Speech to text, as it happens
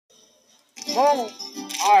Momo.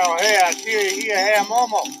 Ai, hea, hea, hea,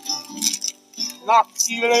 Momo.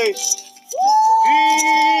 Nakile.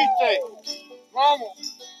 Ite. Momo.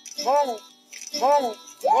 Momo. Momo.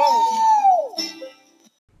 Momo.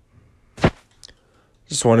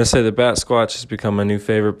 Just want to say the Bat Squatch has become my new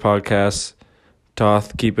favorite podcast.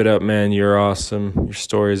 Toth, keep it up, man. You're awesome. Your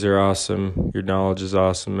stories are awesome. Your knowledge is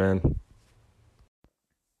awesome, man.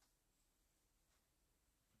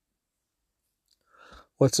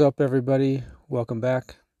 What's up, everybody? Welcome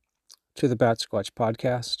back to the Bat Squatch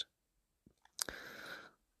podcast.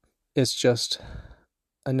 It's just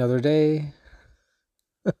another day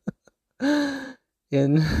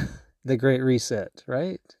in the Great Reset,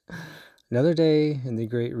 right? Another day in the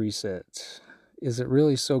Great Reset. Is it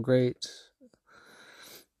really so great?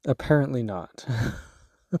 Apparently not.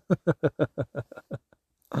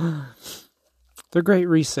 The Great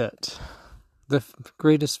Reset. The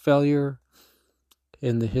greatest failure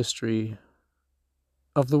in the history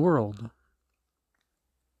of the world.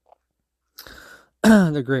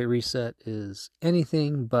 The Great Reset is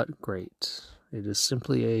anything but great. It is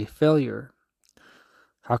simply a failure.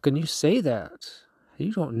 How can you say that?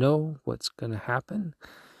 You don't know what's going to happen.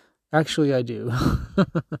 Actually, I do.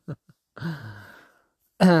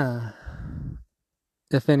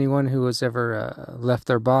 If anyone who has ever left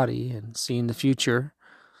their body and seen the future,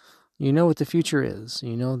 you know what the future is.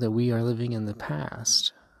 You know that we are living in the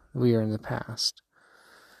past. We are in the past.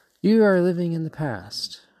 You are living in the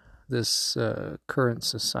past. This current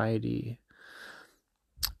society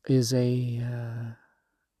is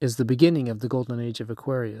the beginning of the golden age of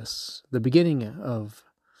Aquarius. The beginning of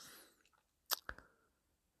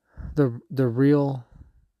the real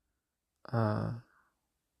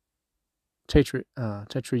Tetra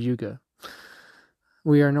Yuga.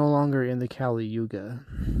 We are no longer in the Kali Yuga.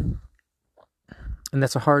 And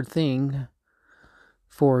that's a hard thing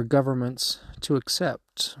for governments to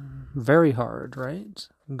accept. Very hard, right?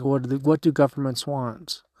 What do governments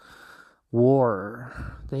want?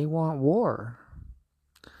 War. They want war.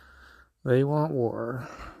 They want war.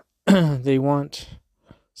 They want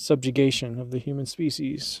subjugation of the human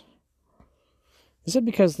species. Is it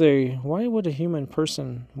because why would a human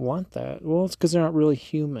person want that? Well, it's because they're not really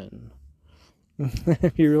human.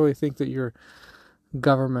 If you really think that your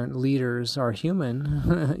government leaders are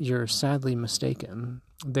human, you're sadly mistaken.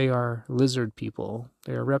 They are lizard people.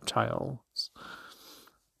 They are reptiles.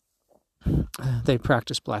 They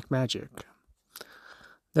practice black magic.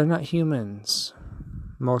 They're not humans.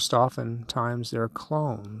 Most oftentimes they're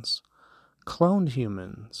clones. Cloned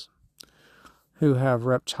humans who have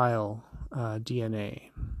reptile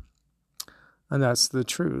DNA. And that's the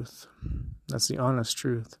truth. That's the honest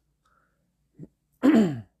truth.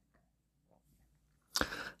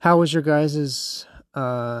 How was your guys'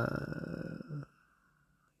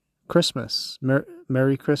 Christmas?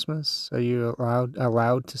 Merry Christmas? Are you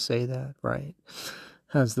allowed to say that, right?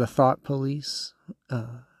 Has the thought police,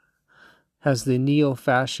 has the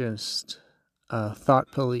neo-fascist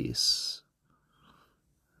thought police,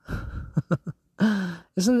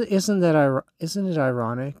 isn't it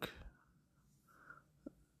ironic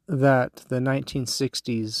that the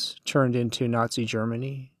 1960s turned into Nazi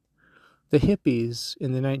Germany? The hippies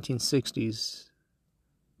in the 1960s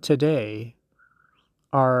today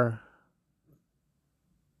are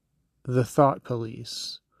the thought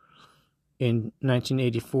police. In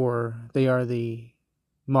 1984, they are the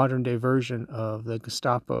modern day version of the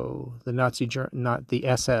Gestapo, the Nazi, not the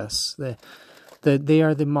SS. They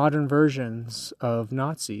are the modern versions of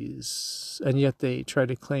Nazis, and yet they try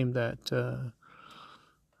to claim that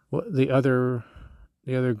the other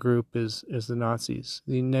group is the Nazis.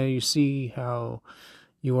 Now you see how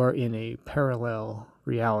you are in a parallel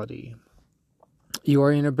reality. You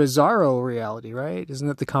are in a bizarro reality, right? Isn't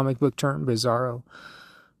that the comic book term, bizarro?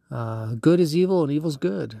 Good is evil and evil is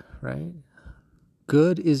good, right?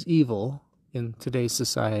 Good is evil in today's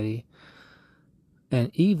society,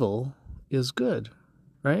 and evil is good,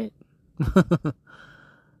 right?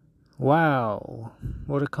 Wow,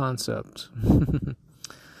 what a concept.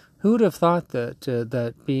 Who would have thought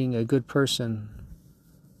that being a good person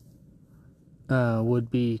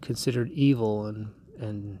would be considered evil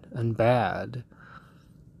and bad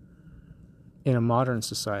in a modern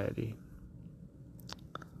society?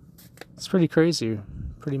 It's pretty crazy,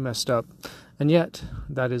 pretty messed up. And yet,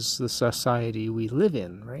 that is the society we live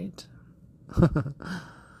in, right?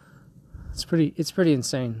 It's pretty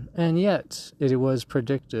insane. And yet, it was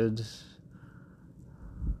predicted.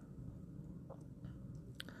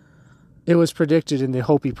 It was predicted in the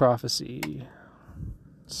Hopi prophecy.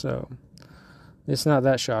 So, it's not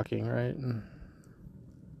that shocking, right?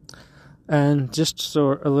 And just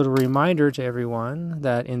so a little reminder to everyone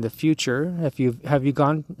that in the future, have you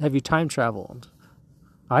time traveled?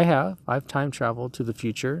 I have. I've time traveled to the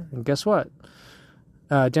future, and guess what?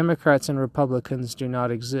 Democrats and Republicans do not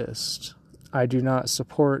exist. I do not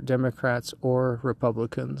support Democrats or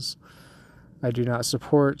Republicans. I do not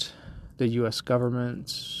support the U.S.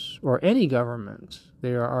 government or any government.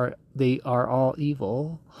 They are all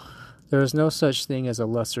evil. There is no such thing as a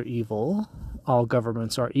lesser evil. All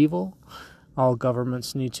governments are evil. All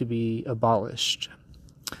governments need to be abolished.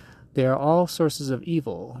 They are all sources of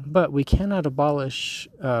evil, but we cannot abolish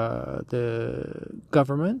the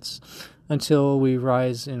governments until we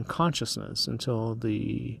rise in consciousness, until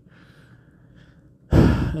the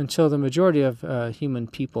majority of human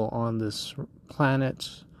people on this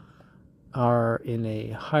planet are in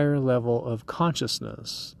a higher level of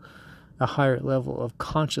consciousness. A higher level of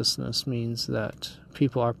consciousness means that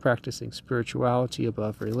people are practicing spirituality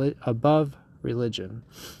above religion.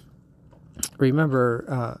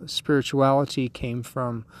 Remember, spirituality came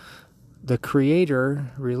from the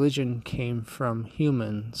Creator. Religion came from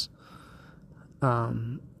humans.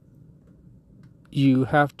 You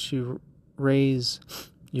have to raise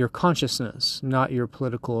your consciousness, not your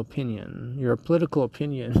political opinion. Your political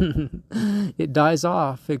opinion, it dies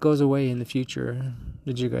off. It goes away in the future.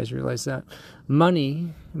 Did you guys realize that?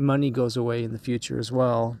 Money goes away in the future as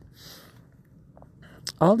well.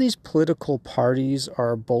 All these political parties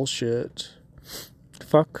are bullshit.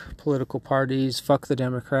 Fuck political parties. Fuck the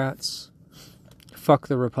Democrats. Fuck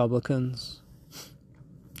the Republicans.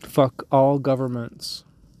 Fuck all governments.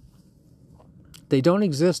 They don't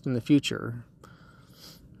exist in the future.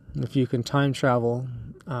 If you can time travel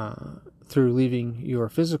through leaving your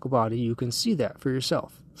physical body, you can see that for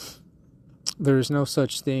yourself. There is no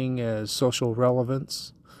such thing as social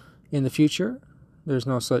relevance in the future. There's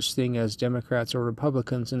no such thing as Democrats or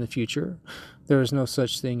Republicans in the future. There is no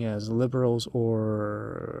such thing as liberals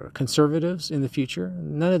or conservatives in the future.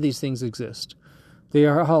 None of these things exist. They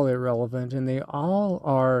are all irrelevant, and they all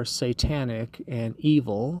are satanic and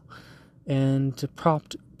evil and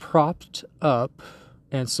propped up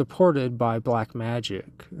and supported by black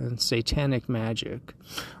magic and satanic magic.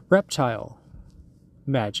 Reptile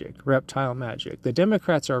magic. The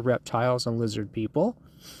Democrats are reptiles and lizard people.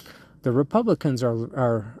 The Republicans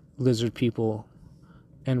are lizard people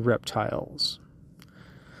and reptiles.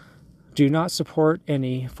 Do not support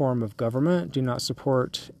any form of government. Do not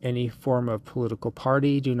support any form of political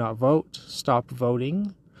party. Do not vote. Stop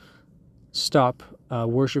voting. Stop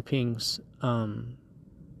worshiping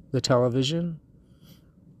the television.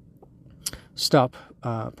 Stop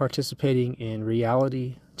participating in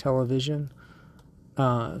reality television.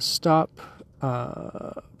 Stop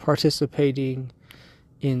participating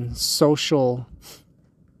in social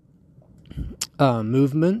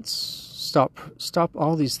movements. Stop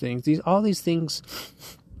all these things. All these things.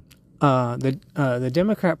 The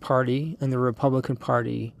Democrat Party and the Republican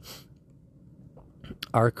Party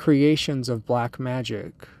are creations of black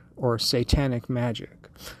magic or satanic magic,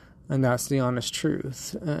 and that's the honest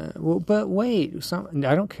truth. But wait,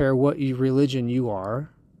 I don't care what religion you are.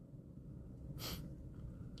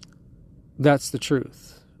 That's the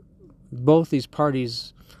truth. Both these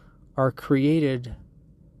parties are created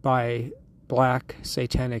by black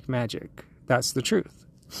satanic magic. That's the truth.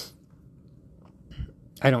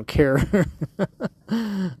 I don't care.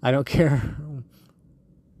 I don't care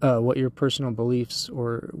what your personal beliefs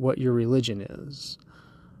or what your religion is.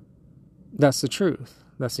 That's the truth.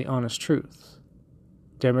 That's the honest truth.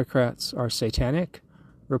 Democrats are satanic.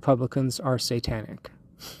 Republicans are satanic.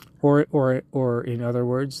 Or in other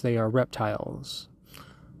words, they are reptiles.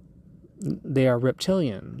 They are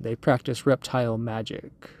reptilian. They practice reptile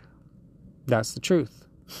magic. That's the truth.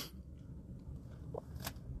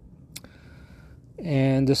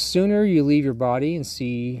 And the sooner you leave your body and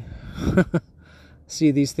see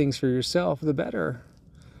these things for yourself, the better.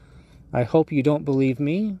 I hope you don't believe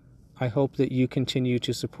me. I hope that you continue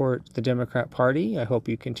to support the Democrat Party. I hope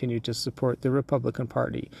you continue to support the Republican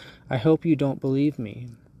Party. I hope you don't believe me.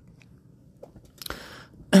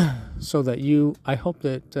 So that I hope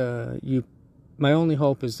that my only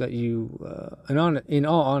hope is that you, in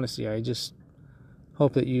all honesty, I just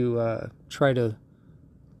hope that you try to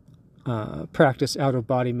practice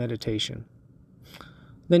out-of-body meditation.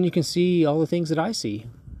 Then you can see all the things that I see.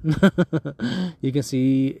 You can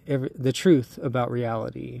see the truth about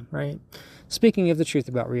reality, right? Speaking of the truth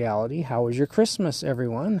about reality, how was your Christmas,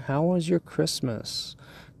 everyone? How was your Christmas?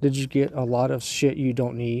 Did you get a lot of shit you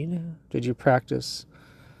don't need? Did you practice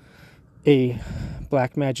a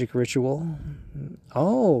black magic ritual?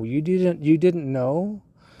 Oh, you didn't know?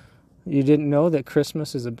 You didn't know that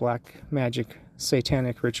Christmas is a black magic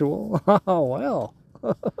satanic ritual? Oh, well.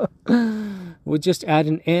 We'll just add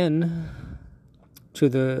an N to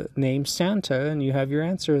the name Santa, and you have your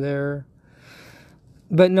answer there.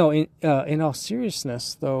 But no, in all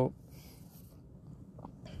seriousness, though,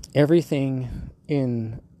 everything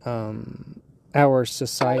in our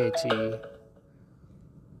society,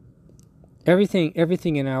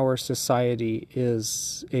 everything in our society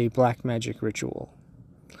is a black magic ritual,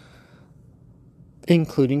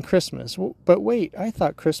 including Christmas. But wait, I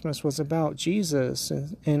thought Christmas was about Jesus.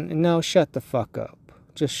 And no, shut the fuck up.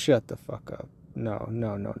 Just shut the fuck up. No.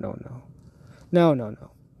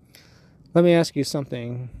 Let me ask you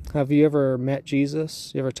something. Have you ever met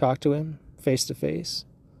Jesus? You ever talked to him face to face?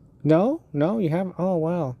 No, you haven't? Oh,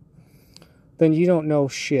 wow. Then you don't know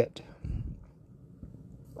shit.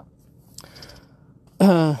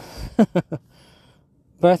 But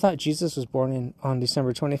I thought Jesus was born on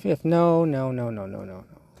December 25th. No.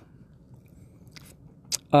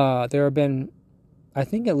 There have been, I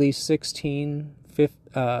think, at least 16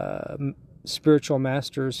 spiritual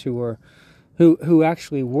masters who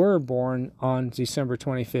actually were born on December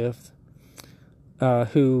 25th,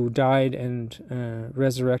 who died and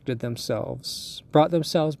resurrected themselves, brought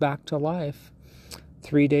themselves back to life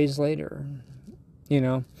 3 days later.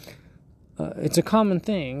 It's a common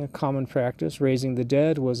thing, a common practice. Raising the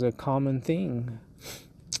dead was a common thing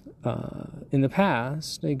in the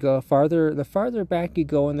past. The farther back you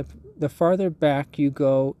go, the farther back you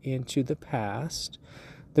go into the past,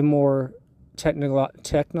 the more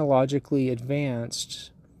technologically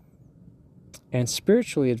advanced and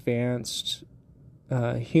spiritually advanced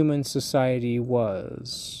human society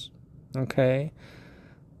was. Okay?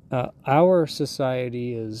 Our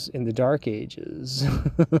society is in the Dark Ages.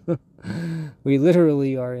 We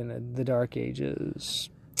literally are in the Dark Ages.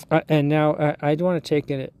 And now I don't want to take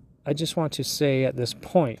it. I just want to say at this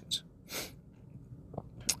point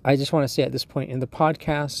in the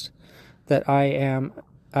podcast that I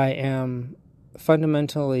am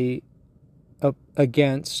fundamentally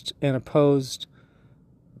against and opposed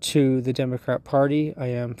to the Democrat Party. I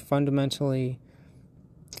am fundamentally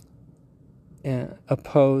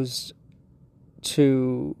opposed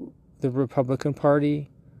to the Republican Party.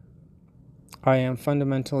 I am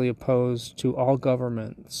fundamentally opposed to all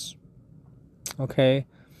governments. Okay?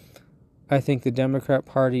 I think the Democrat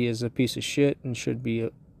Party is a piece of shit and should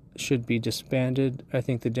be disbanded. I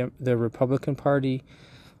think the Republican Party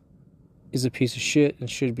is a piece of shit and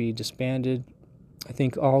should be disbanded. I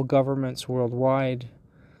think all governments worldwide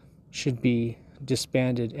should be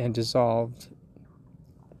disbanded and dissolved.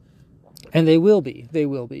 And they will be. They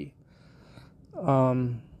will be.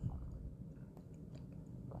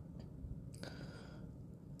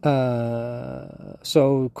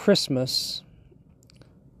 So Christmas,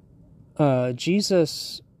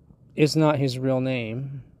 Jesus is not his real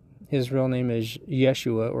name. His real name is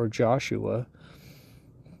Yeshua or Joshua.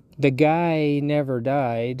 The guy never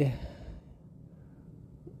died.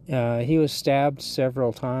 He was stabbed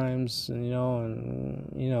several times, and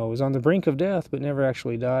was on the brink of death, but never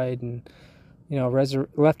actually died, and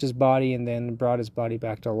left his body and then brought his body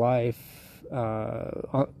back to life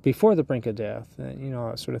before the brink of death,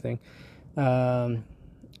 that sort of thing.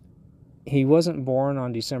 He wasn't born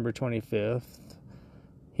on December 25th.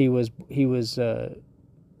 He was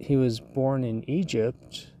born in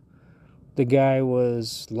Egypt. The guy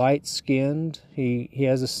was light-skinned. He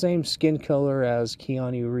has the same skin color as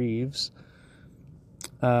Keanu Reeves.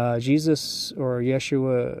 Jesus or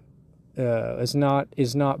Yeshua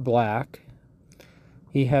is not black.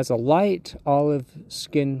 He has a light olive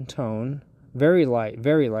skin tone, very light,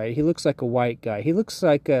 very light. He looks like a white guy. He looks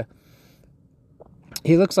like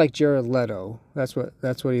Jared Leto. That's what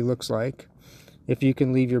he looks like. If you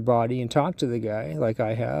can leave your body and talk to the guy like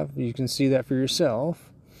I have, you can see that for yourself.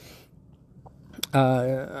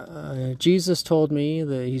 Jesus told me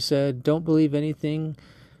that he said, "Don't believe anything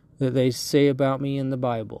that they say about me in the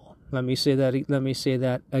Bible." Let me say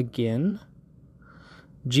that again.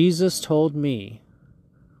 Jesus told me,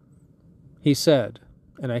 he said,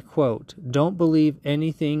 and I quote, "Don't believe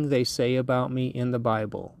anything they say about me in the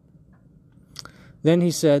Bible." Then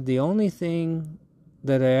he said, the only thing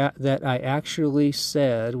that I actually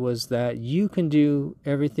said was that you can do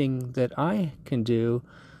everything that I can do,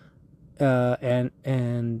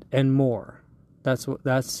 and more.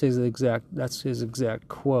 That's his exact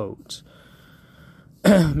quote.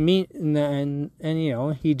 He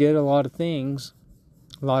did a lot of things.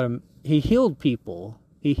 He healed people.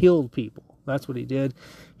 That's what he did.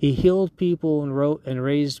 He healed people and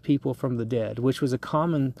raised people from the dead, which was a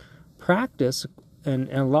common practice and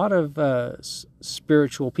a lot of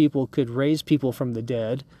spiritual people could raise people from the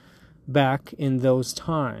dead back in those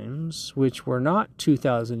times, which were not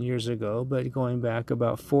 2,000 years ago, but going back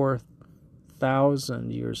about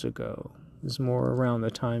 4,000 years ago is more around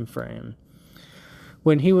the time frame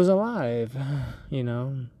when he was alive. You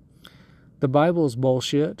know, the Bible's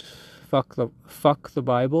bullshit. Fuck the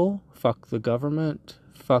Bible. Fuck the government.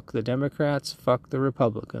 Fuck the Democrats. Fuck the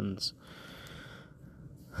Republicans.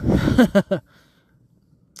 The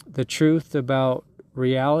truth about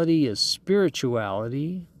reality is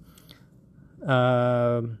spirituality.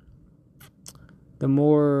 The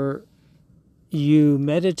more you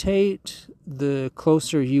meditate, the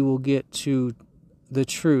closer you will get to the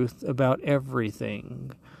truth about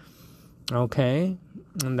everything. Okay?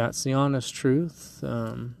 And that's the honest truth.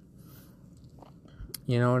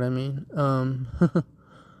 You know what I mean?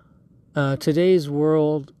 Today's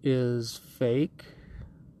world is fake.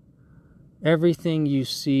 Everything you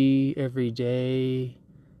see every day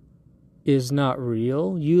is not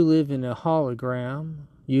real. You live in a hologram.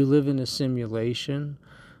 You live in a simulation.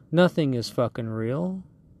 Nothing is fucking real.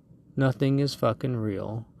 Nothing is fucking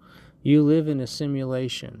real. You live in a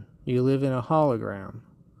simulation. You live in a hologram.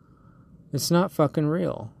 It's not fucking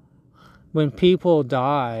real. When people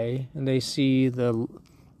die and they see the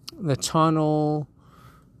tunnel,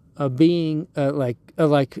 a being like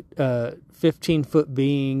 15-foot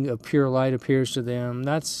being of pure light appears to them.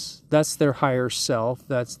 That's their higher self.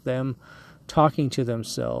 That's them talking to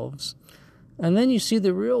themselves. And then you see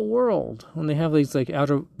the real world when they have these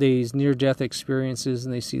these near-death experiences,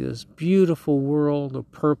 and they see this beautiful world of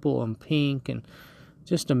purple and pink and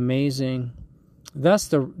just amazing. That's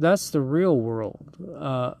the real world.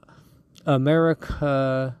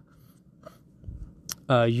 America,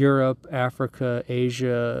 Europe, Africa,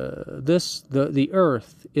 Asia. The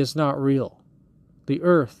Earth is not real. The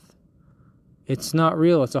Earth, it's not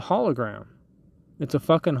real. It's a hologram. It's a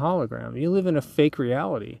fucking hologram. You live in a fake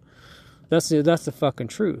reality. That's the fucking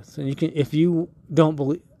truth. And you can, if you don't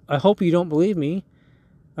believe, I hope you don't believe me.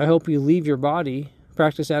 I hope you leave your body,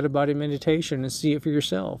 practice out-of-body meditation, and see it for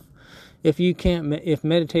yourself. If you can't, if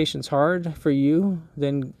meditation's hard for you,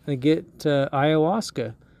 then get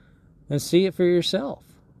ayahuasca and see it for yourself.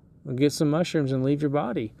 Get some mushrooms and leave your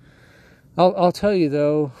body. I'll tell you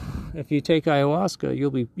though, if you take ayahuasca,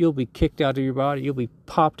 you'll be kicked out of your body. You'll be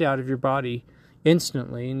popped out of your body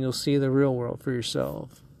instantly, and you'll see the real world for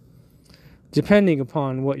yourself. Depending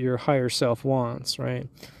upon what your higher self wants, right?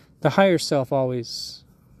 The higher self always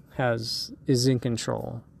is in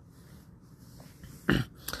control.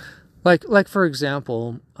 Like for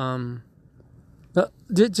example,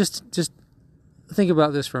 just think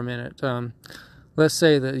about this for a minute. Let's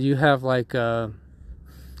say that you have let's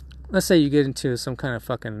say you get into some kind of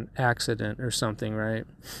fucking accident or something, right?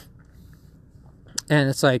 And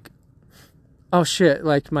it's like, oh shit,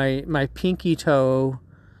 like my pinky toe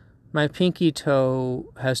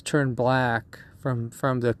has turned black from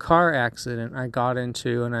the car accident I got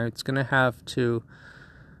into, and it's gonna have to.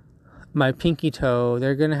 My pinky toe,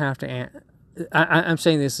 they're going to have to... I'm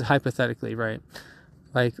saying this hypothetically, right?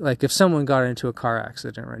 Like if someone got into a car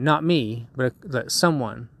accident, right? Not me, but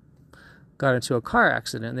someone got into a car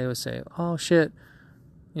accident, they would say, oh shit,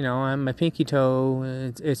 you know, my pinky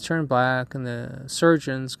toe, it's turned black, and the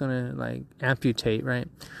surgeon's going to amputate, right?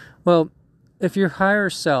 Well, if your higher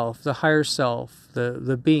self,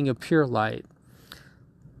 the being of pure light,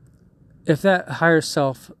 if that higher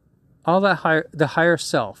self... the higher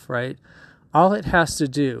self, right? All it has to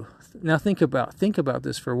do. Now think about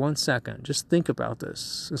this for 1 second. Just think about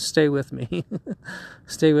this. Stay with me.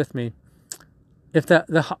 Stay with me. If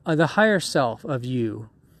the higher self of you,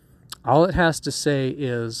 all it has to say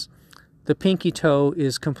is, the pinky toe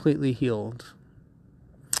is completely healed.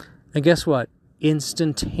 And guess what?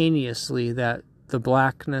 Instantaneously, that the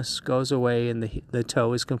blackness goes away and the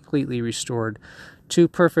toe is completely restored to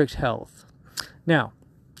perfect health. Now,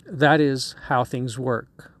 that is how things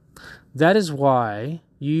work. That is why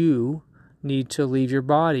you need to leave your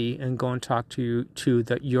body and go and talk to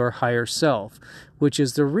your higher self, which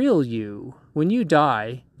is the real you. When you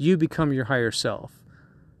die, you become your higher self.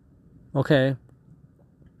 Okay?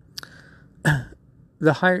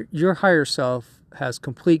 Your higher self has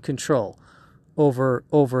complete control over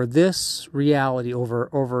this reality,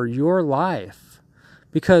 over your life,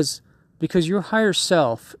 because your higher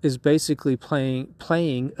self is basically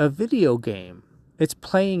playing a video game. It's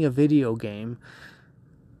playing a video game,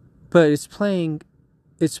 but it's playing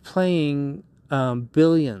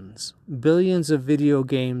billions of video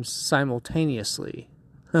games simultaneously.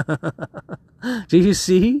 Do you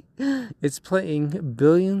see? It's playing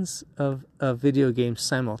billions of video games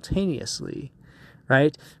simultaneously.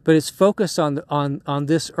 right? But it's focused on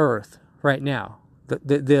this earth right now,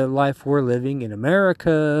 the life we're living in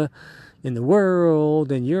America, in the world,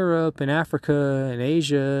 in Europe, in Africa, in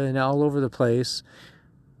Asia, and all over the place.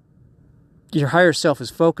 Your higher self is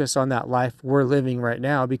focused on that life we're living right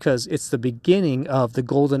now because it's the beginning of the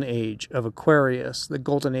golden age of Aquarius, the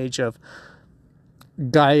golden age of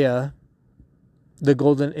Gaia, the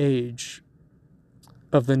golden age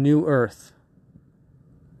of the new earth.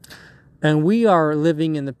 And we are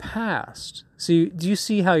living in the past. So do you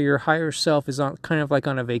see how your higher self is kind of like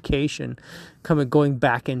on a vacation, going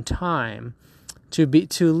back in time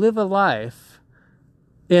to live a life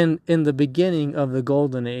in the beginning of the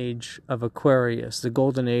golden age of Aquarius, the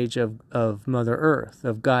golden age of Mother Earth,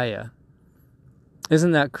 of Gaia.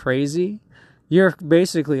 Isn't that crazy? You're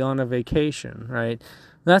basically on a vacation, right?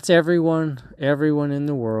 That's everyone in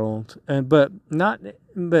the world, but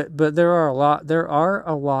there are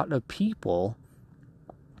a lot of people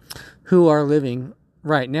who are living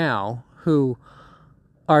right now who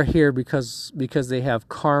are here because they have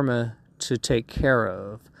karma to take care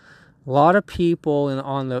of. A lot of people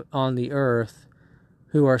on the earth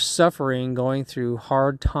who are suffering, going through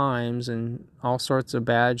hard times and all sorts of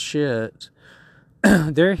bad shit.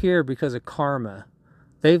 They're here because of karma.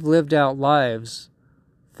 They've lived out lives,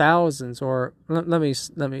 thousands, or let me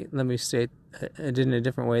say it in a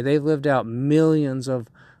different way. They've lived out millions of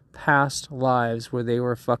past lives where they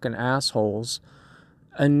were fucking assholes,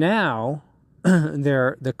 and now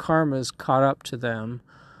the karma's caught up to them.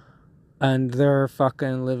 And they're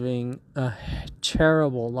fucking living a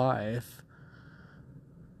terrible life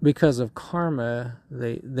because of karma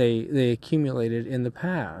they accumulated in the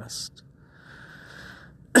past.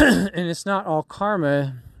 And it's not all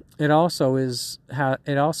karma. It also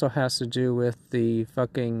has to do with the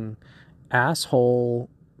fucking assholes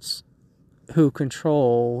who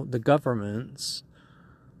control the governments,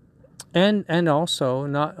 and also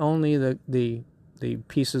not only the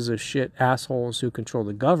pieces of shit assholes who control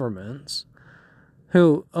the governments,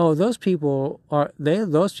 those people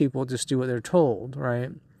just do what they're told,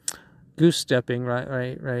 right? Goose stepping,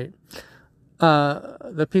 right.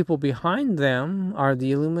 The people behind them are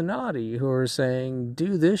the Illuminati who are saying,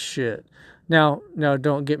 do this shit. Now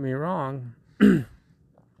don't get me wrong.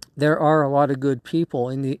 There are a lot of good people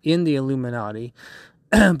in the Illuminati,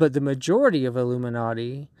 but the majority of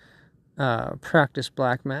Illuminati practice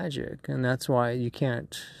black magic, and that's why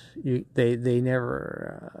they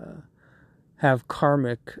never have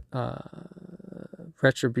karmic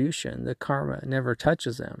retribution. The karma never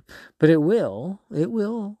touches them, but it will,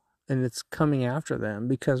 and it's coming after them.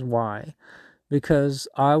 Because why? Because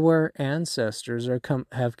our ancestors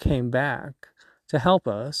have came back to help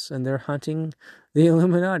us, and they're hunting the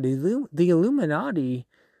Illuminati. The Illuminati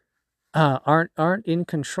aren't in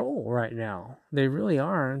control right now. They really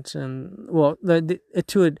aren't. And well, let me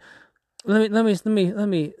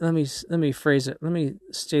phrase it. Let me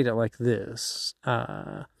state it like this: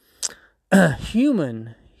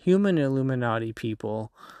 human Illuminati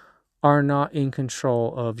people are not in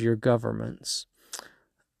control of your governments.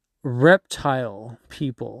 Reptile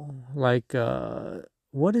people, like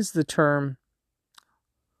what is the term?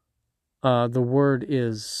 The word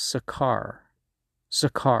is Sakar.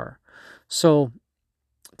 So,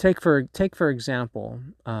 take for example,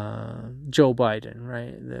 Joe Biden,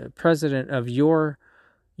 right? The president of your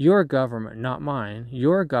government, not mine.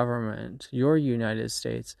 Your government, your United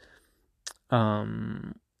States.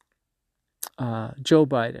 Joe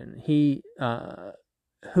Biden.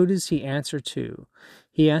 Who does he answer to?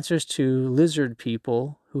 He answers to lizard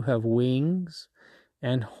people who have wings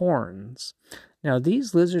and horns. Now,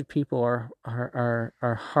 these lizard people are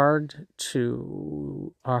hard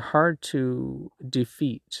to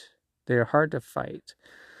defeat. They're hard to fight.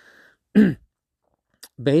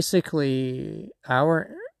 Basically,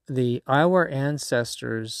 our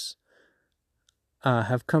ancestors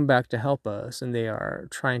have come back to help us, and they are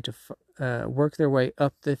trying to work their way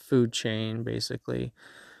up the food chain, basically,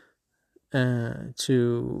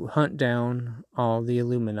 to hunt down all the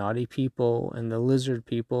Illuminati people and the lizard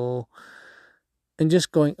people. And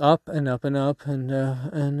just going up and up and up,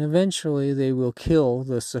 and eventually they will kill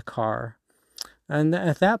the Sakar. And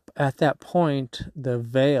at that point, the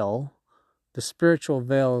veil, the spiritual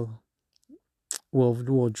veil,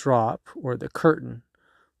 will drop, or the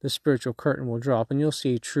spiritual curtain will drop, and you'll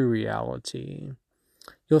see true reality.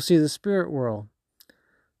 You'll see the spirit world.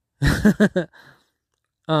 Joe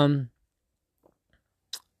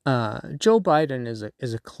Biden is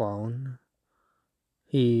a clone.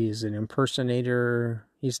 He's an impersonator.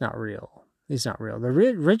 He's not real.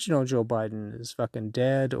 The original Joe Biden is fucking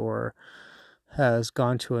dead, or has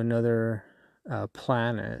gone to another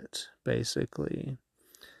planet, basically.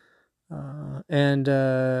 And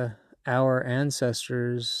our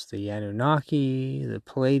ancestors, the Anunnaki, the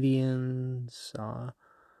Pleiadians,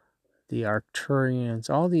 the Arcturians,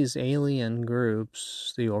 all these alien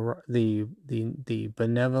groups, the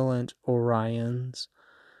benevolent Orions,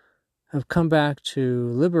 have come back to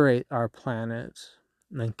liberate our planet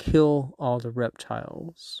and kill all the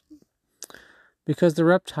reptiles. Because the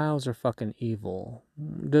reptiles are fucking evil.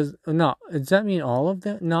 Does that mean all of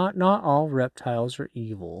them? Not all reptiles are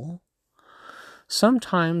evil.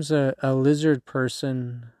 Sometimes a lizard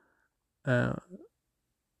person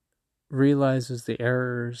realizes the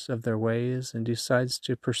errors of their ways and decides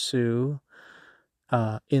to pursue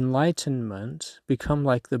enlightenment, become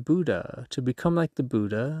like the Buddha, to become like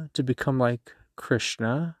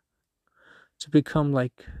Krishna, to become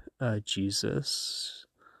like Jesus.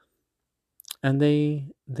 And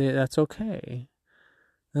that's okay.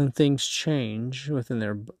 And things change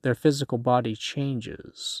within their physical body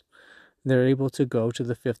changes. They're able to go to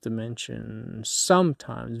the fifth dimension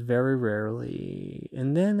sometimes, very rarely.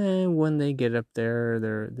 And then when they get up there,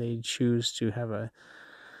 they choose to have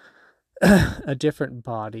a different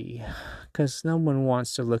body. Because no one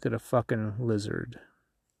wants to look at a fucking lizard.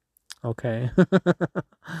 Okay?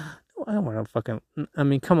 I don't want to fucking... I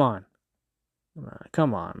mean, come on.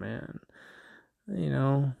 Come on, man. You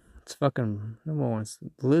know... It's fucking, no one wants,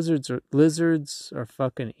 lizards are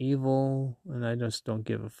fucking evil, and I just don't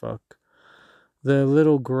give a fuck. The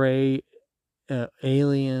little gray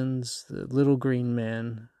aliens, the little green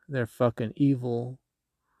men, they're fucking evil.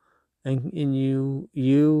 And you,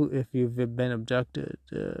 if you've been abducted,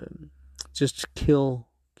 just kill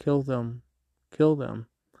them.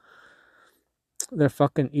 They're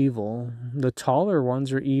fucking evil. The taller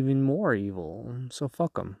ones are even more evil, so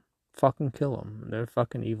fuck them. Fucking kill them. They're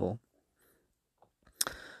fucking evil.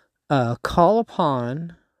 Call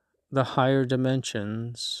upon the higher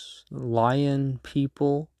dimensions, the lion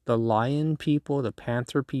people, the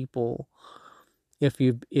panther people. If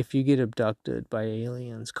you get abducted by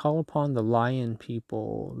aliens, call upon the lion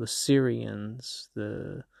people, the Syrians,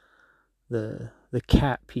 the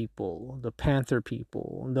cat people, the panther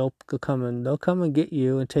people. They'll come and get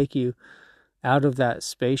you and take you out of that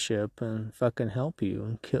spaceship and fucking help you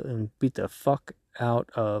and kill and beat the fuck out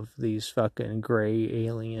of these fucking gray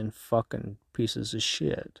alien fucking pieces of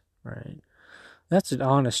shit, right? That's an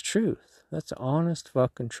honest truth. That's an honest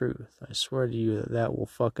fucking truth. I swear to you that will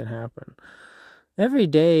fucking happen. Every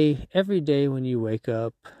day when you wake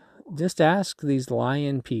up, just ask these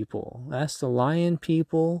lion people. Ask the lion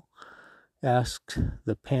people. Ask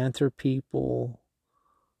the panther people.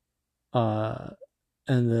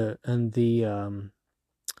 And the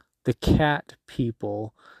cat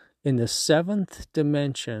people in the seventh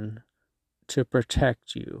dimension to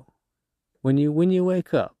protect you. When you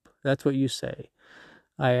wake up, that's what you say.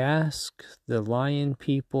 I ask the lion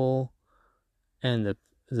people and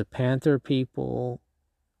the panther people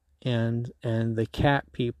and the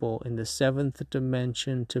cat people in the seventh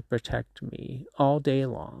dimension to protect me all day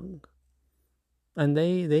long. And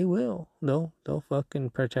they will. They'll fucking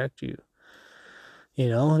protect you. You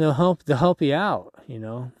know, they'll help you out, you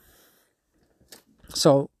know.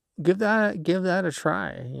 So give that a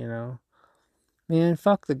try, you know. Man,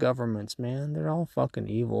 fuck the governments, man. They're all fucking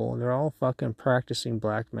evil. They're all fucking practicing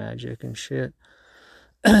black magic and shit.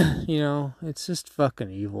 You know, it's just fucking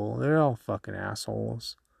evil. They're all fucking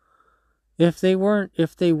assholes. If they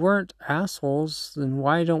weren't assholes, then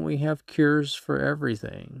why don't we have cures for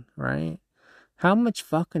everything, right? How much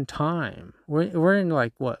fucking time? We're in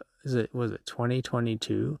like what was it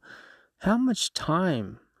 2022? How much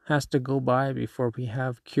time has to go by before we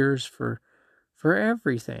have cures for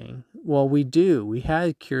everything? Well, we do. We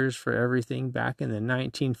had cures for everything back in the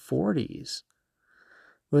 1940s.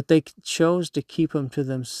 But they chose to keep them to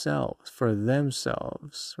themselves, for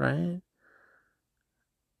themselves, right?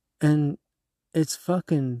 And it's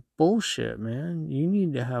fucking bullshit, man. You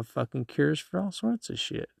need to have fucking cures for all sorts of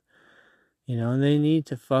shit. You know, and they need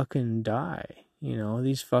to fucking die. You know,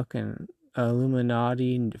 these fucking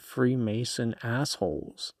Illuminati and Freemason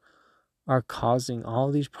assholes are causing all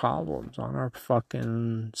these problems on our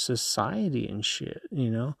fucking society and shit, you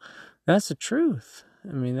know? That's the truth.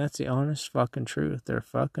 I mean, that's the honest fucking truth. They're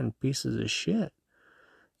fucking pieces of shit,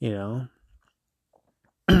 you know?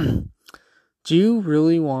 Do you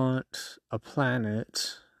really want a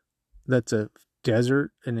planet that's a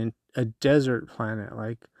desert, a desert planet?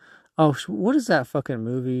 Like, oh, what is that fucking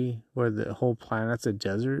movie where the whole planet's a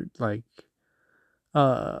desert? Like,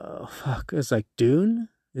 it's like Dune?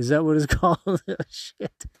 Is that what it's called?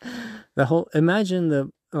 Shit.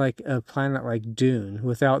 Imagine a planet like Dune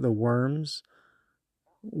without the worms,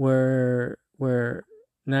 where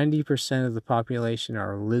 90% of the population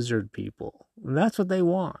are lizard people. And that's what they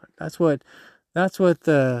want. That's what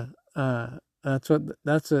the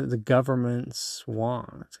governments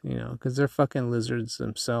want, because they're fucking lizards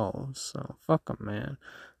themselves. So fuck them, man.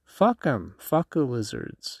 Fuck them. Fuck the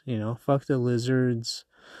lizards. Fuck the lizards.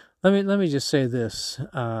 Let me just say this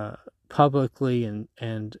publicly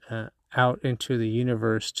and out into the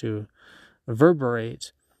universe to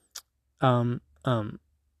reverberate. Fuck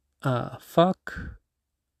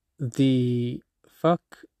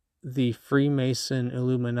the Freemason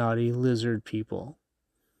Illuminati lizard people.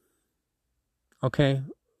 Okay?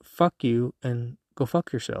 Fuck you and go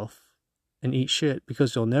fuck yourself and eat shit,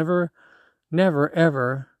 because you'll never,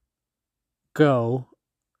 ever go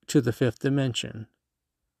to the fifth dimension.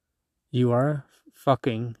 You are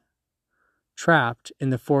fucking trapped in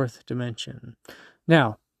the fourth dimension.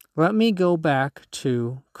 Now, let me go back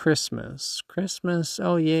to Christmas. Christmas,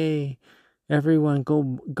 oh yay. Everyone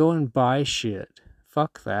go and buy shit.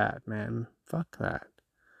 Fuck that, man. Fuck that.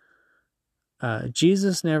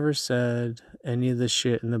 Jesus never said any of the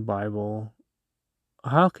shit in the Bible.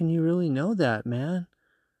 How can you really know that, man?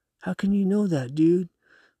 How can you know that, dude?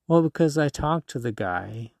 Well, because I talked to the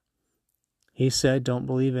guy. He said, don't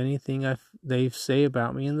believe anything they say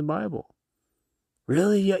about me in the Bible.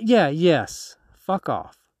 Really? Yeah, yes. Fuck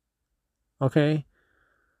off. Okay?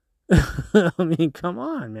 I mean, come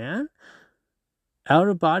on, man.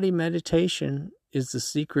 Out-of-body meditation is the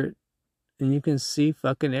secret, and you can see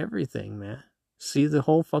fucking everything, man. See the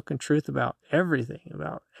whole fucking truth about everything.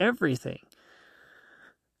 And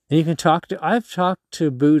you can I've talked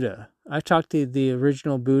to Buddha. I've talked to the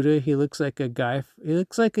original Buddha. He looks like a guy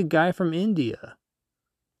from India.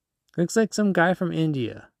 Looks like some guy from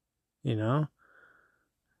India, that's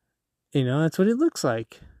what he looks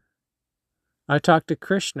like. I talked to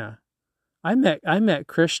Krishna. I met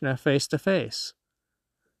Krishna face to face.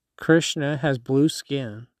 Krishna has blue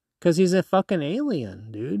skin because he's a fucking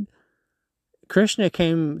alien, dude. Krishna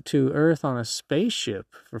came to Earth on a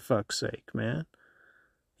spaceship, for fuck's sake, man.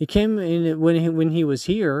 He came in when he was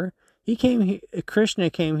here. Krishna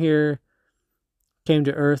came to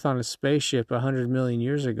Earth on a spaceship 100 million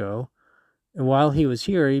years ago, and while he was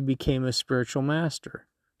here, he became a spiritual master.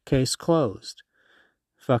 Case closed.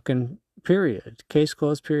 Fucking period. Case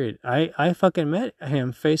closed. Period. I fucking met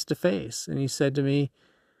him face to face, and he said to me,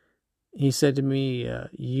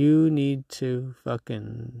 you need to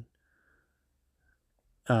fucking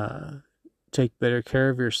take better care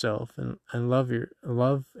of yourself and love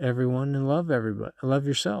everyone and love everybody. Love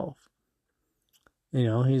yourself.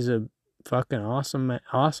 He's a fucking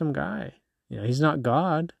awesome guy. He's not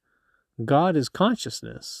God. God is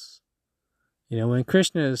consciousness. When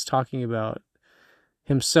Krishna is talking about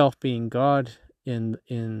himself being God in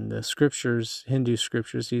the scriptures, Hindu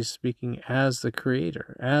scriptures, he's speaking as the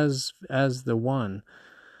creator, as the one,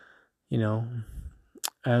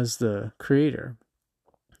 as the creator,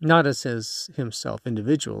 not as himself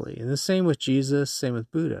individually. And the same with Jesus, same with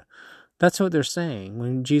Buddha. That's what they're saying.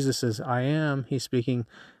 When Jesus says, I am, he's speaking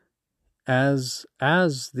as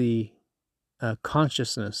the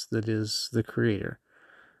consciousness that is the creator.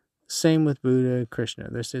 Same with Buddha, Krishna.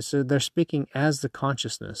 They're speaking as the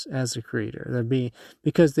consciousness, as the creator.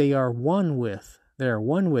 Because they are one with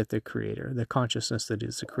the creator, the consciousness that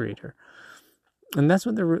is the creator. And that's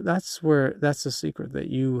the secret that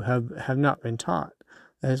you have not been taught.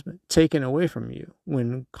 That has been taken away from you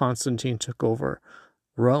when Constantine took over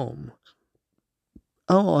Rome.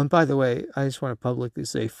 Oh, and by the way, I just want to publicly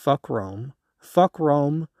say, fuck Rome. Fuck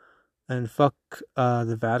Rome. And fuck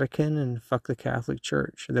the Vatican and fuck the Catholic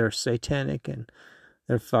Church. They're satanic and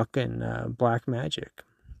they're fucking black magic.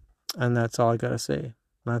 And that's all I gotta say.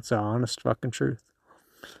 That's the honest fucking truth.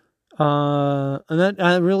 And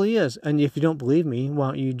that really is. And if you don't believe me, why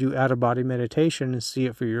don't you do out-of-body meditation and see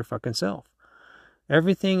it for your fucking self?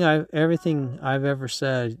 Everything I've ever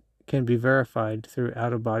said can be verified through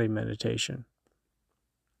out-of-body meditation.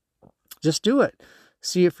 Just do it.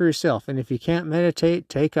 See it for yourself. And if you can't meditate,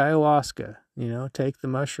 take ayahuasca, take the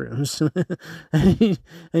mushrooms and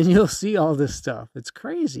you'll see all this stuff. It's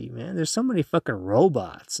crazy, man. There's so many fucking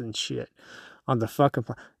robots and shit on the fucking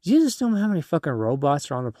planet. Do you just know how many fucking robots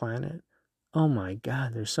are on the planet? Oh my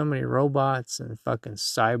God. There's so many robots and fucking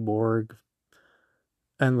cyborg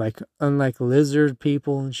and unlike lizard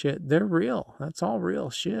people and shit. They're real. That's all real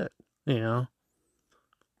shit,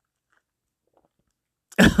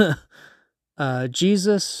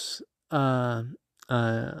 Jesus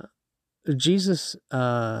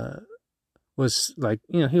was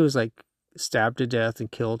he was stabbed to death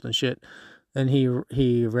and killed and shit. And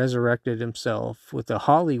he resurrected himself with a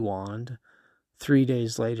holly wand 3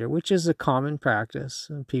 days later, which is a common practice.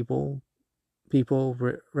 And people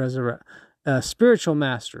resurrect spiritual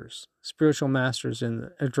masters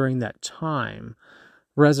during that time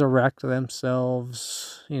resurrect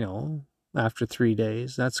themselves, after 3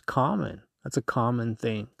 days. That's common. That's a common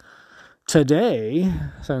thing. Today,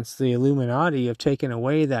 since the Illuminati have taken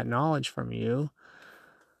away that knowledge from you,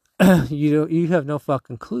 you have no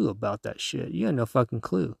fucking clue about that shit. You have no fucking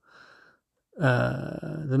clue.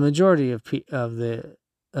 The majority of the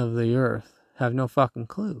earth have no fucking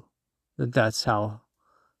clue that that's how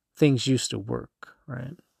things used to work,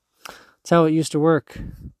 right? That's how it used to work.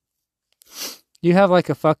 You have like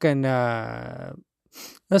a fucking,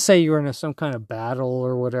 let's say you're in some kind of battle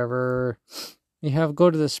or whatever. You go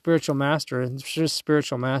to the spiritual master, and this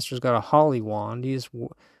spiritual master's got a holly wand. He just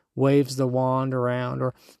waves the wand around,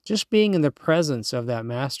 or just being in the presence of that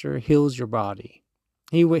master heals your body.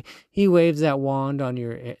 He waves that wand on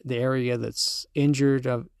the area that's injured,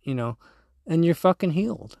 and you're fucking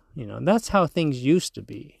healed. That's how things used to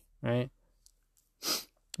be, right?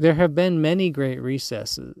 There have been many great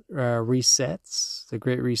resets. Are we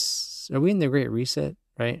in the Great Reset?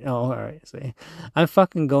 Right? Oh, all right. See, I'm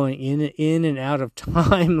fucking going in and out of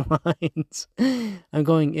timelines. I'm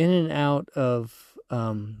going in and out of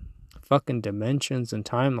fucking dimensions and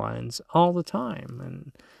timelines all the time,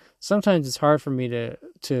 and sometimes it's hard for me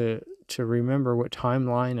to remember what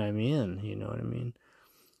timeline I'm in. You know what I mean?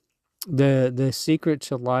 The secret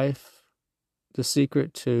to life, the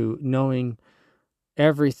secret to knowing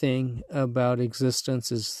everything about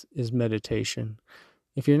existence is meditation.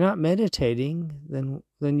 If you're not meditating, then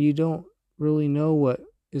you don't really know what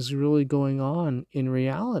is really going on in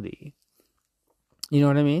reality. You know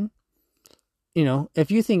what I mean?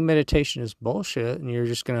 If you think meditation is bullshit and you're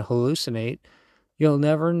just going to hallucinate, you'll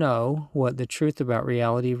never know what the truth about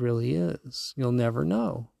reality really is. You'll never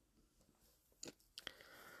know.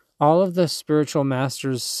 All of the spiritual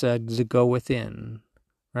masters said to go within,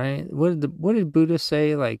 right? What did Buddha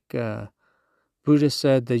say? Buddha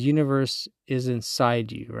said the universe is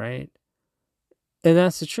inside you, right? And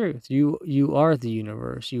that's the truth. You are the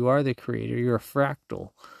universe. You are the creator. You're a fractal.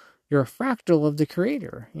 You're a fractal of the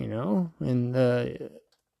creator, And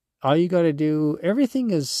all you got to do, everything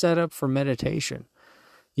is set up for meditation.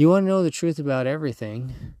 You want to know the truth about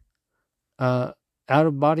everything? Out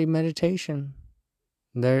of body meditation.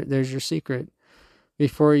 There's your secret.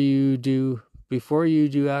 Before you do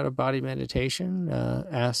out-of-body meditation,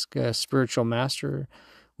 ask a spiritual master,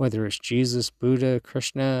 whether it's Jesus, Buddha,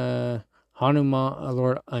 Krishna,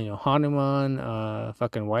 Hanuman, Hanuman,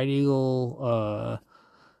 fucking White Eagle,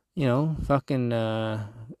 fucking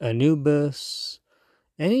Anubis,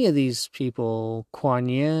 any of these people, Kuan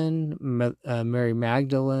Yin, Mary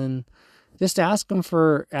Magdalene. Just ask them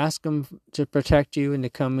to protect you and to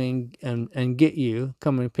come in and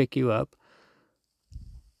come and pick you up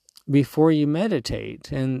before you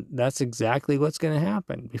meditate. And that's exactly what's going to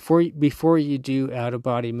happen before you do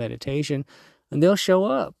out-of-body meditation. And they'll show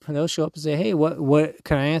up and say, hey, what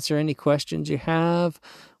can I answer any questions you have?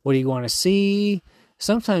 What do you want to see?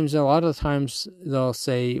 Sometimes, a lot of the times, they'll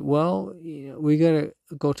say, well, we got to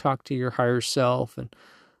go talk to your higher self. And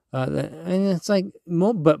it's like,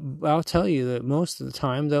 but I'll tell you that most of the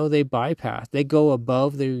time, though, they go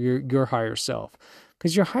above your higher self.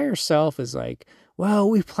 Because your higher self is like, well,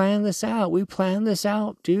 we planned this out,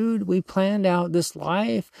 dude. We planned out this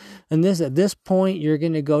life. And at this point, you're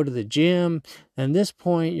going to go to the gym. And this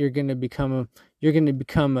point, you're going to become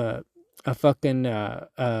a fucking,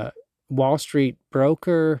 Wall Street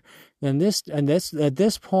broker. And at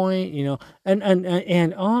this point,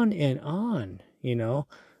 and on,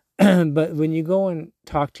 But when you go and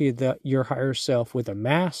talk to your higher self with a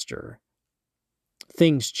master,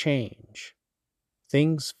 things change.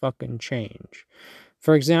 Things fucking change.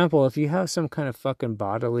 For example, if you have some kind of fucking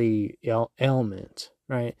bodily ailment,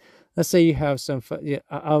 right? Let's say you have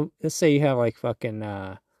let's say you have like fucking,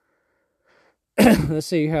 let's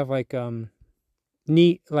say you have like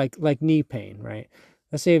knee pain, right?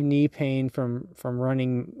 Let's say you have knee pain from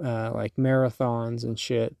running like marathons and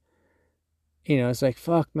shit. It's like,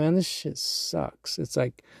 fuck, man, this shit sucks. It's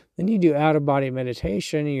like, then you do out-of-body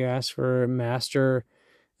meditation, and you ask for a master,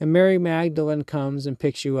 and Mary Magdalene comes and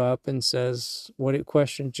picks you up and says, what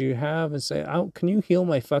questions do you have? And say, can you heal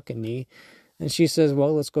my fucking knee? And she says,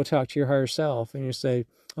 well, let's go talk to your higher self. And you say,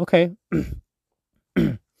 okay.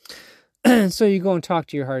 And so you go and talk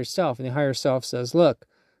to your higher self, and the higher self says, look,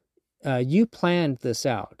 you planned this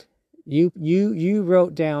out. You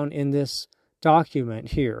wrote down in this document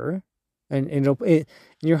here, and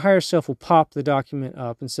your higher self will pop the document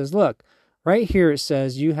up and says, look, right here it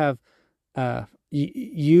says you have,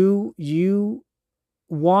 you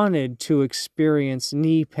wanted to experience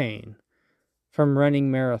knee pain from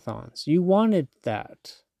running marathons. You wanted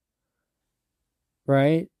that,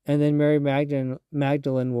 right? And then Mary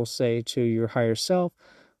Magdalene will say to your higher self,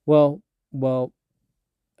 well,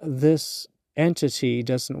 this entity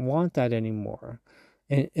doesn't want that anymore.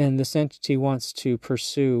 And this entity wants to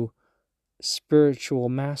pursue spiritual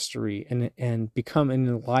mastery and become an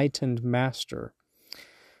enlightened master.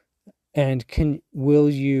 And will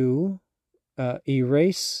you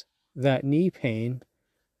erase that knee pain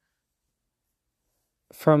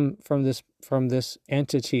from this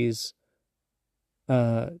entity's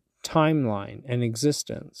timeline and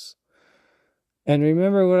existence? And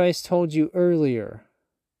remember what I told you earlier.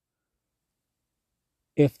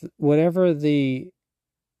 If whatever the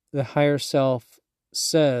higher self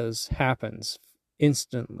says happens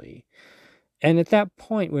instantly, and at that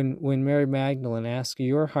point, when Mary Magdalene asks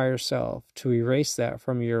your higher self to erase that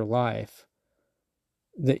from your life,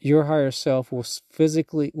 that your higher self will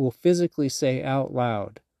physically say out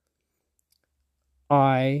loud,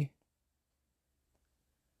 I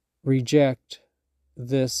reject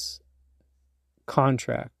this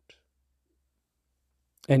contract,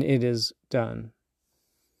 and it is done.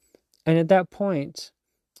 And at that point,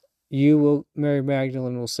 Mary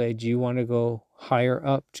Magdalene will say, do you want to go higher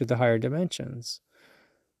up to the higher dimensions?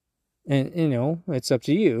 And, it's up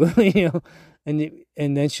to you,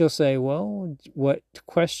 and then she'll say, well, what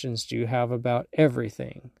questions do you have about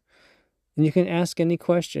everything? And you can ask any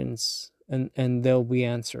questions and they'll be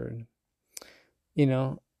answered.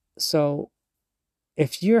 So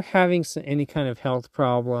if you're having any kind of health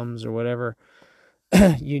problems or whatever,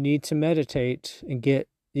 you need to meditate and you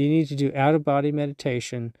need to do out-of-body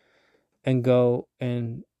meditation and go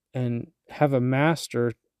and have a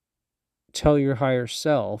master tell your higher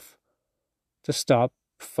self to stop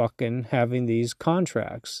fucking having these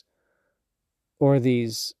contracts or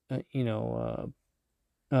these,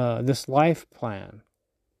 this life plan,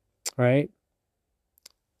 right?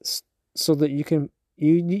 So that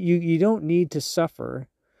you don't need to suffer.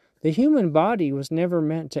 The human body was never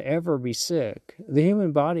meant to ever be sick. The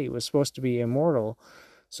human body was supposed to be immortal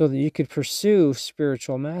so that you could pursue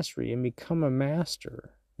spiritual mastery and become a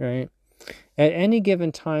master, right? At any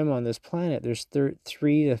given time on this planet, there's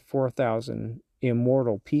 3,000 to 4,000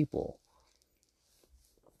 immortal people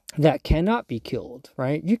that cannot be killed,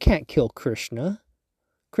 right? You can't kill Krishna.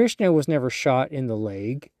 Krishna was never shot in the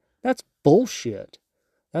leg. That's bullshit.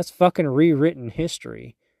 That's fucking rewritten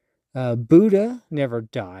history. Buddha never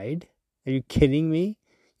died. Are you kidding me?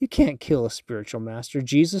 You can't kill a spiritual master.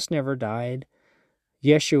 Jesus never died.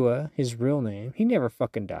 Yeshua, his real name, he never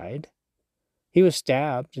fucking died. He was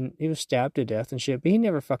stabbed to death and shit, but he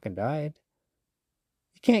never fucking died.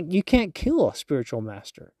 You can't kill a spiritual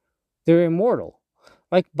master. They're immortal.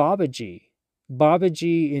 Like Babaji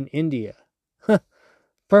in India.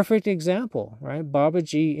 Perfect example, right?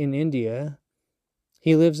 Babaji in India,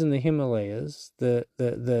 he lives in the Himalayas. The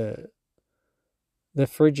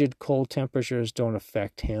frigid cold temperatures don't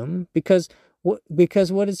affect him because what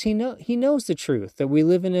does he know? He knows the truth that we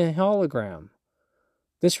live in a hologram.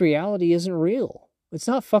 This reality isn't real. It's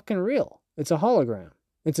not fucking real. It's a hologram.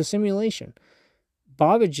 It's a simulation.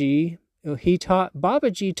 Babaji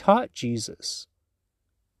taught Jesus.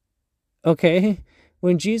 Okay?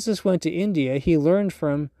 When Jesus went to India, he learned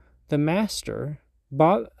from the master,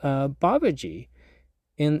 Babaji,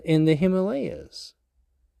 in the Himalayas.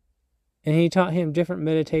 And he taught him different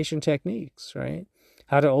meditation techniques, right?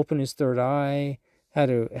 How to open his third eye, how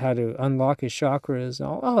to unlock his chakras, and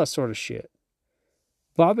all that sort of shit.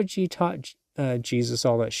 Babaji taught Jesus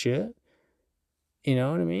all that shit. You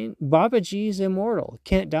know what I mean? Babaji's immortal.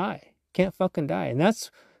 Can't die. Can't fucking die. And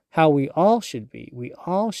that's how we all should be. We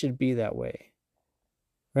all should be that way.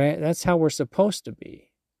 Right? That's how we're supposed to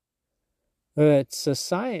be. But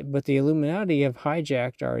the Illuminati have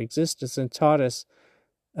hijacked our existence and taught us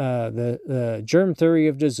the germ theory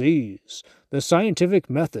of disease, the scientific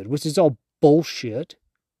method, which is all bullshit.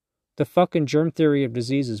 The fucking germ theory of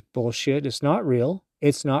disease is bullshit. It's not real.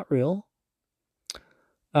 It's not real.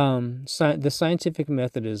 The scientific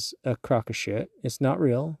method is a crock of shit. It's not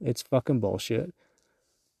real. It's fucking bullshit.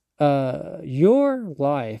 Your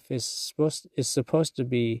life is supposed to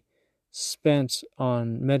be spent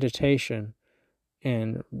on meditation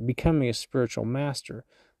and becoming a spiritual master.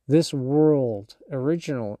 This world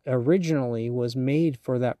originally was made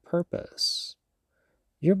for that purpose.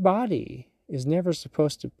 Your body is never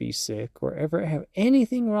supposed to be sick or ever have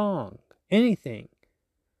anything wrong. Anything.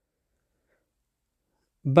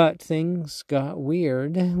 But things got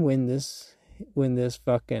weird when this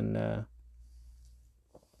fucking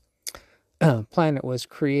planet was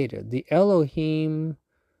created. The Elohim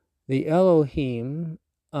the Elohim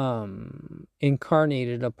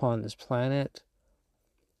incarnated upon this planet.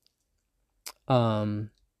 Let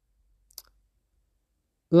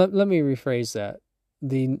me rephrase that.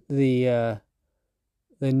 The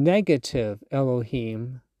negative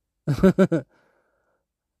Elohim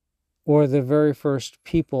or the very first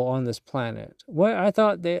people on this planet. What I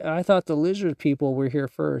thought the lizard people were here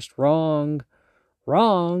first. Wrong.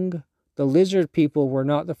 The lizard people were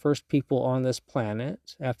not the first people on this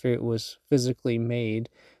planet after it was physically made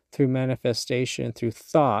through manifestation, through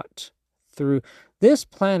thought, through this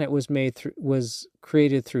planet was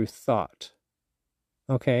created through thought.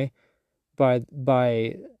 Okay? By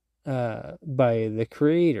the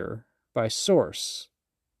creator, by source,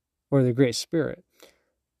 or the great spirit,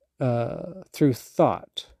 through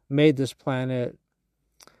thought, made this planet.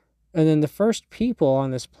 And then the first people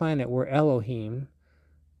on this planet were Elohim.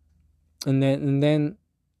 And then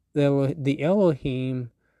the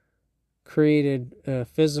Elohim created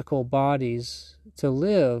physical bodies to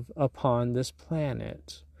live upon this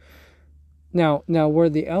planet. Now where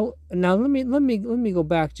now let me go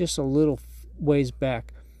back just a little ways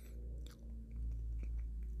back.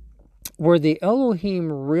 Were the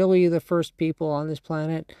Elohim really the first people on this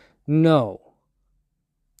planet? No.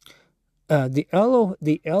 The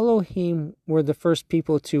Elohim were the first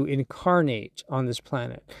people to incarnate on this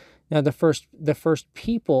planet. Now, the first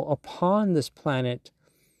people upon this planet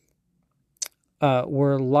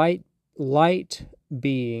were light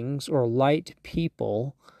beings or light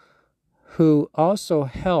people who also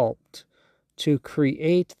helped to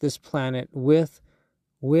create this planet with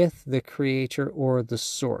the creator or the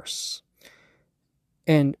source.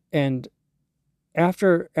 And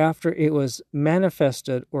after it was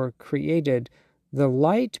manifested or created, the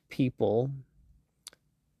light people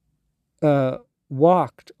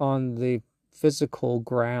walked on the physical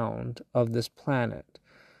ground of this planet,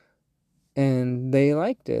 and they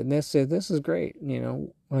liked it, and they said, "This is great.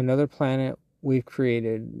 Another planet we've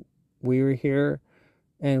created. We were here,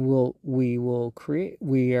 and we'll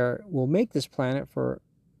make this planet for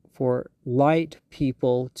light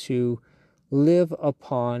people to live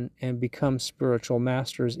upon and become spiritual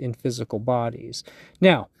masters in physical bodies."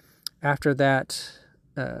 Now, after that,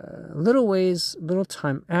 little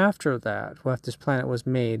time after that, when this planet was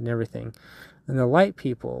made and everything, and the light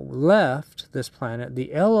people left this planet,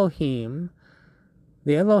 the Elohim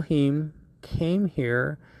came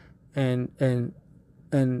here and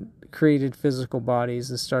created physical bodies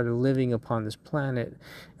and started living upon this planet,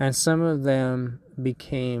 and some of them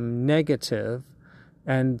became negative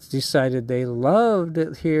and decided they loved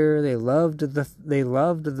it here, they loved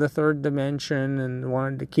the third dimension, and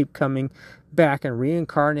wanted to keep coming back and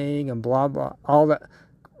reincarnating and blah blah, all that,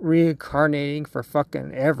 reincarnating for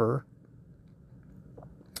fucking ever.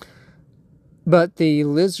 But the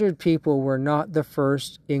lizard people were not the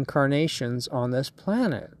first incarnations on this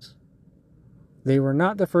planet. They were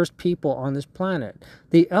not the first people on this planet.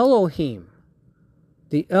 The Elohim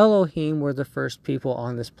were the first people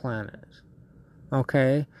on this planet.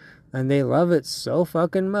 Okay? And they love it so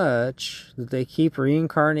fucking much that they keep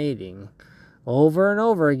reincarnating over and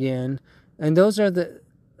over again. And those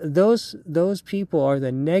people are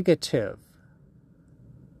the negative,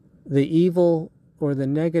 the evil or the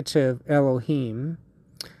negative Elohim,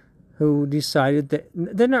 who decided that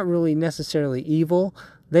they're not really necessarily evil.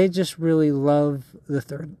 They just really love the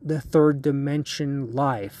third dimension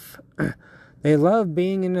life. They love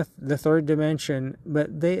being in the third dimension, but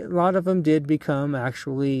a lot of them did become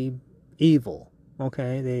actually evil.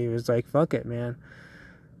 Okay, they was like, fuck it, man.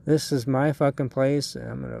 This is my fucking place, and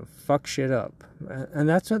I'm gonna fuck shit up. And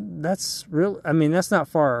that's real. I mean, that's not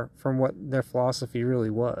far from what their philosophy really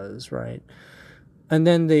was, right? And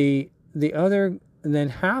then then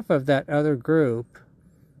half of that other group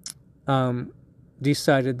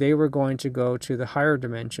decided they were going to go to the higher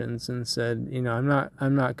dimensions and said,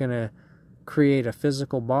 I'm not gonna create a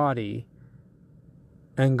physical body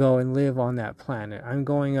and go and live on that planet. I'm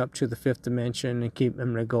going up to the 5th dimension and I'm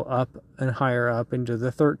going to go up and higher up into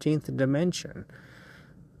the 13th dimension.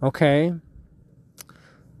 Okay?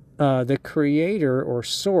 The creator or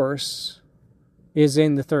source is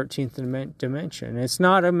in the 13th dimension. It's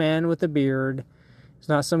not a man with a beard. It's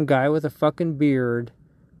not some guy with a fucking beard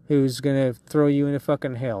who's going to throw you into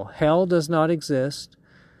fucking hell. Hell does not exist.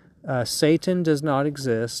 Satan does not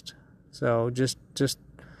exist. So just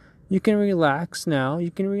you can relax now.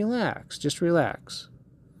 You can relax. Just relax.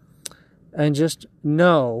 And just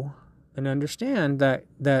know and understand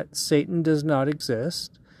that Satan does not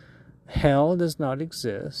exist. Hell does not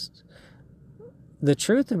exist. The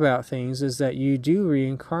truth about things is that you do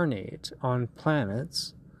reincarnate on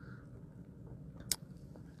planets.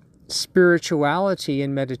 spirituality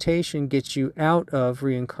and meditation gets you out of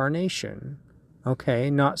reincarnation. Okay,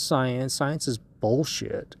 not science. Science is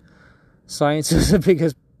bullshit. Science is the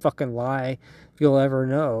biggest fucking lie you'll ever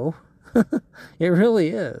know. It really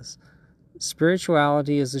is.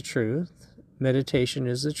 Spirituality is the truth. Meditation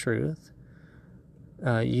is the truth.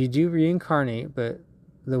 You do reincarnate, but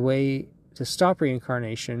the way to stop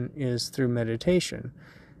reincarnation is through meditation.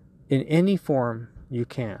 In any form you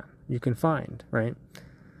can find, right?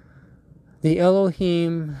 The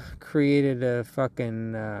Elohim created a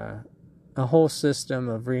fucking a whole system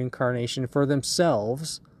of reincarnation for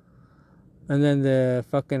themselves, and then the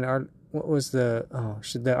fucking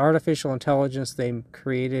the artificial intelligence they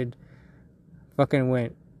created fucking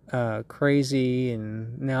went crazy,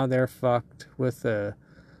 and now they're fucked with a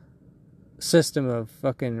system of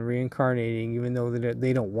fucking reincarnating, even though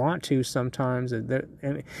they don't want to sometimes.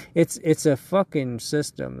 And it's a fucking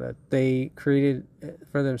system that they created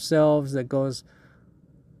for themselves that goes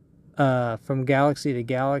from galaxy to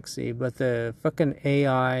galaxy, but the fucking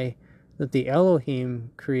AI that the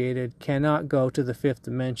Elohim created cannot go to the fifth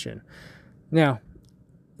dimension. Now,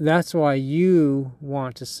 that's why you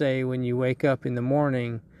want to say when you wake up in the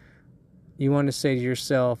morning, you want to say to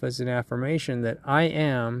yourself as an affirmation that I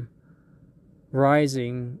am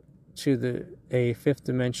rising to a fifth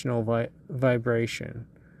dimensional vibration.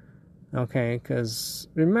 Okay, because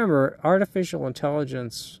remember, artificial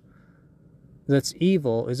intelligence that's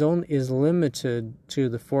evil is limited to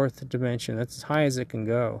the fourth dimension. That's as high as it can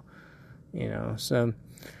go. So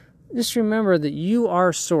just remember that you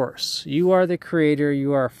are source. You are the creator.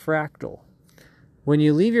 You are a fractal. When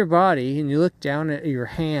you leave your body and you look down at your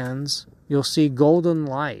hands, you'll see golden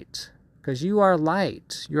light. Because you are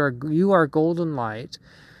light. You are golden light.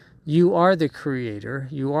 You are the creator.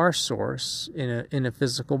 You are source in a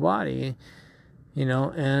physical body.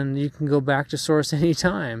 And you can go back to source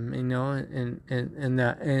anytime. And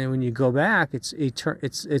when you go back,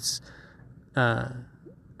 it's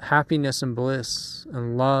happiness and bliss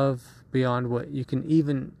and love beyond what you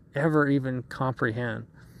can ever comprehend.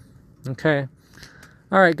 Okay.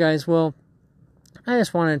 All right, guys. Well, I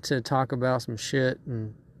just wanted to talk about some shit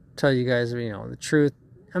and tell you guys, the truth.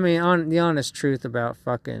 I mean, the honest truth about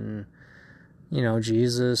fucking,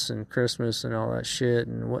 Jesus and Christmas and all that shit,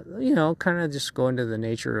 and what, kind of just go into the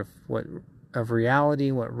nature of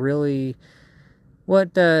reality,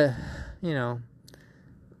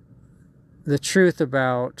 the truth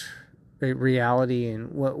about reality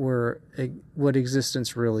and what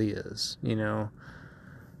existence really is.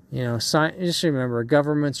 Just remember,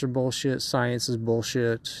 governments are bullshit. Science is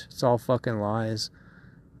bullshit. It's all fucking lies.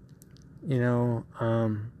 Don't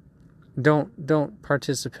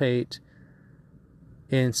participate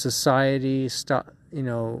in society. Stop.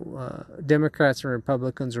 Democrats and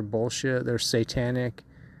Republicans are bullshit. They're satanic.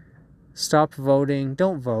 Stop voting.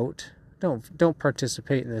 Don't vote. Don't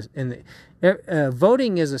participate in this.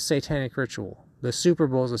 Voting is a satanic ritual. The Super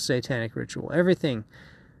Bowl is a satanic ritual. Everything.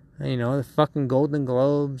 The fucking Golden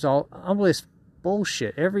Globes, all this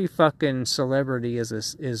bullshit. Every fucking celebrity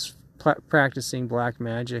is practicing black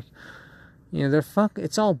magic.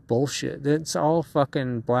 It's all bullshit. It's all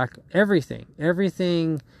fucking black.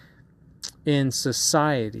 Everything in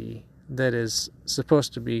society that is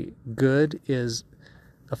supposed to be good is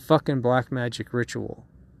a fucking black magic ritual.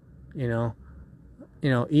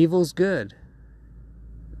 Evil's good.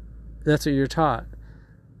 That's what you're taught.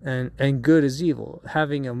 And good is evil.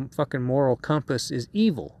 Having a fucking moral compass is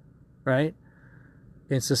evil, right?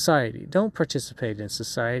 In society. Don't participate in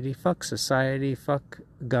society. Fuck society. Fuck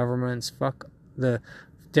governments. Fuck the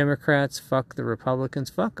Democrats. Fuck the Republicans.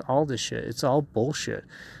 Fuck all this shit. It's all bullshit.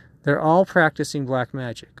 They're all practicing black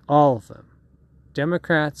magic. All of them.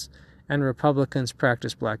 Democrats and Republicans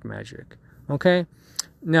practice black magic. Okay?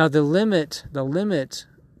 Now the limit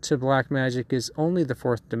to black magic is only the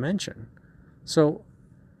fourth dimension. So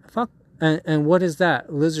fuck. And what is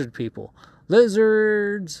that? Lizard people.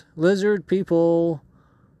 Lizard people.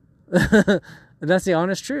 That's the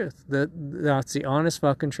honest truth. That's the honest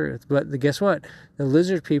fucking truth. But guess what? The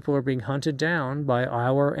lizard people are being hunted down by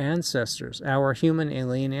our ancestors, our human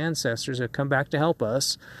alien ancestors have come back to help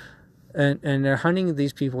us, and they're hunting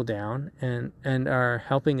these people down and are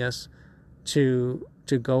helping us to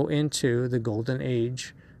go into the golden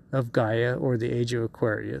age of Gaia, or the age of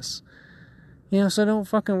Aquarius. So don't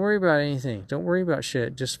fucking worry about anything. Don't worry about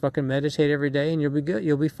shit. Just fucking meditate every day and you'll be good.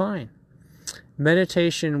 You'll be fine.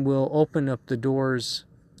 Meditation will open up the doors,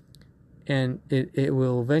 and it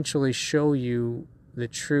will eventually show you the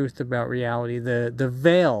truth about reality. The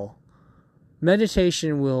veil.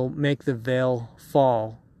 Meditation will make the veil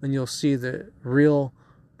fall, and you'll see the real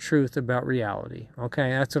truth about reality. Okay,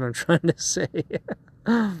 that's what I'm trying to say.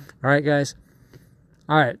 All right, guys.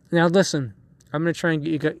 All right, now listen. I'm gonna try and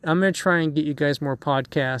get you guys more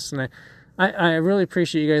podcasts, and I really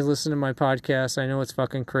appreciate you guys listening to my podcast. I know it's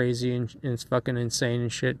fucking crazy and it's fucking insane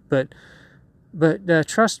and shit, but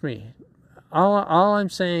trust me. All I'm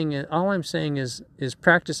saying is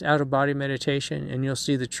practice out of body meditation, and you'll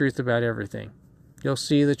see the truth about everything. You'll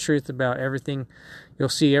see the truth about everything. You'll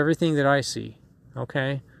see everything that I see.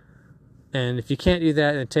 Okay? And if you can't do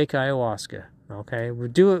that, then take ayahuasca. Okay? We'll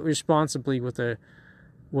do it responsibly with a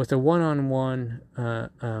one-on-one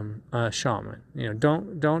shaman. You know,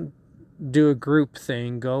 don't do a group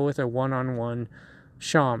thing. Go with a one-on-one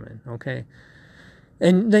shaman. Okay?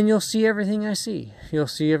 And then you'll see everything I see. You'll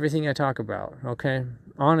see everything I talk about. Okay?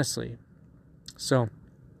 Honestly. So,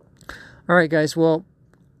 all right, guys. Well,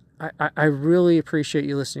 I really appreciate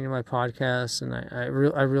you listening to my podcast, and I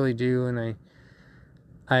really do, and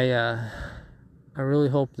I really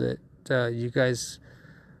hope that you guys,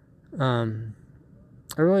 I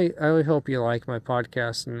really hope you like my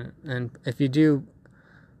podcast, and if you do,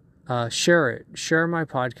 share my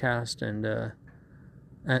podcast, and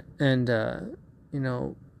you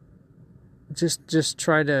know, just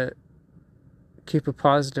try to keep a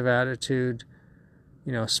positive attitude.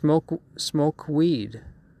 You know, smoke weed.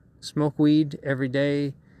 Smoke weed every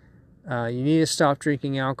day. You need to stop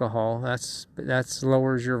drinking alcohol. That's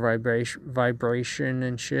lowers your vibration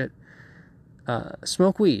and shit.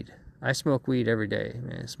 Smoke weed. I smoke weed every day,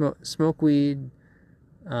 man. Smoke weed.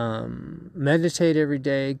 Meditate every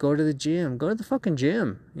day. Go to the gym. Go to the fucking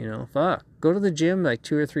gym. You know, fuck. Go to the gym like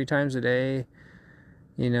 2 or 3 times a day.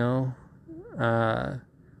 You know,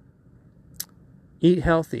 eat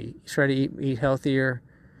healthy. Try to eat healthier.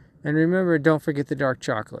 And remember, don't forget the dark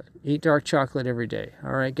chocolate. Eat dark chocolate every day.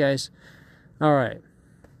 All right, guys? All right.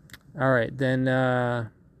 Then,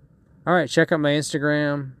 all right, check out my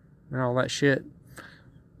Instagram and all that shit.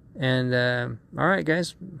 And, all right,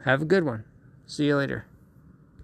 guys, have a good one. See you later.